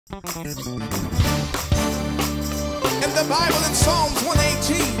In the Bible in Psalms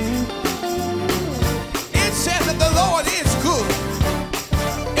 118, it says that the Lord is good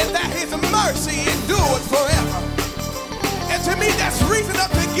and that his mercy endures forever. And to me, that's reason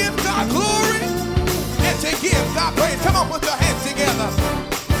enough to give God glory and to give God praise. Come on, put your hands together.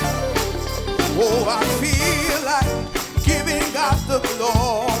 Oh, I feel like giving God the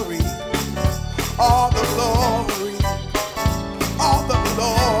glory, all the glory, all the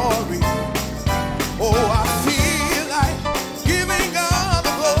glory. Oh, I feel like giving God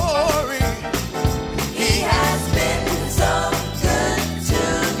the glory. He has been so good to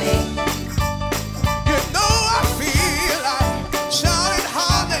me. You know I feel like shouting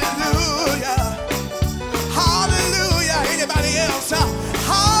hallelujah, hallelujah. Anybody else?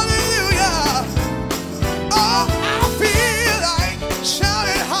 Hallelujah. Oh, I feel like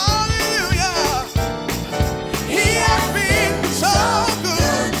shouting hallelujah. He has been so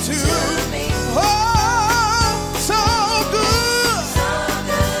good to me. Oh, so good,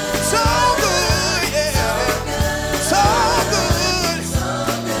 so good, yeah, so good.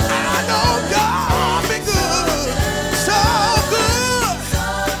 I know God been good, so good,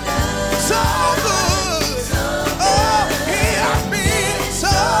 so good. Oh, he has been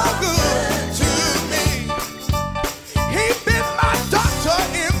so good to me. He been my doctor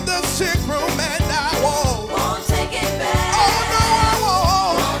in the sick room and I Won't take it back. oh no, I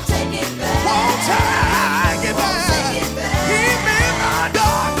won't. Won't take it back. Won't take it back. take it back. He been my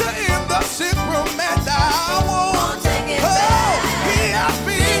doctor in the sick room and I Won't take it oh, back. he has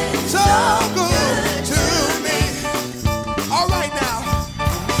been so good to me. All right now,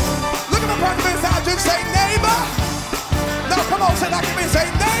 look at the person beside you and say, neighbor. No, come on, say like me, say,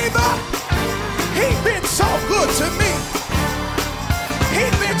 neighbor. He's been so good to me.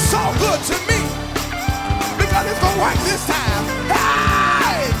 He's been so good to me. Because it's gonna work this time.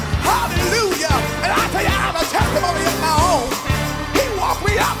 Hey, hallelujah. And I tell you, I have a testimony of my own. He walked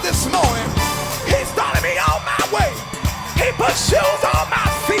me out this morning. He started me on my way. He put shoes on my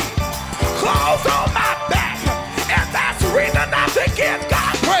feet, clothes on my back. And that's reason not to give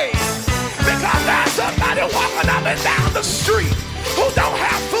God praise. Because there's somebody walking up and down the street who don't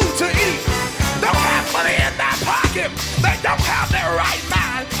have food to eat, don't have money in their pocket, they don't have their right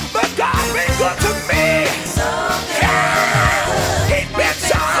mind. But God been good to me. So good.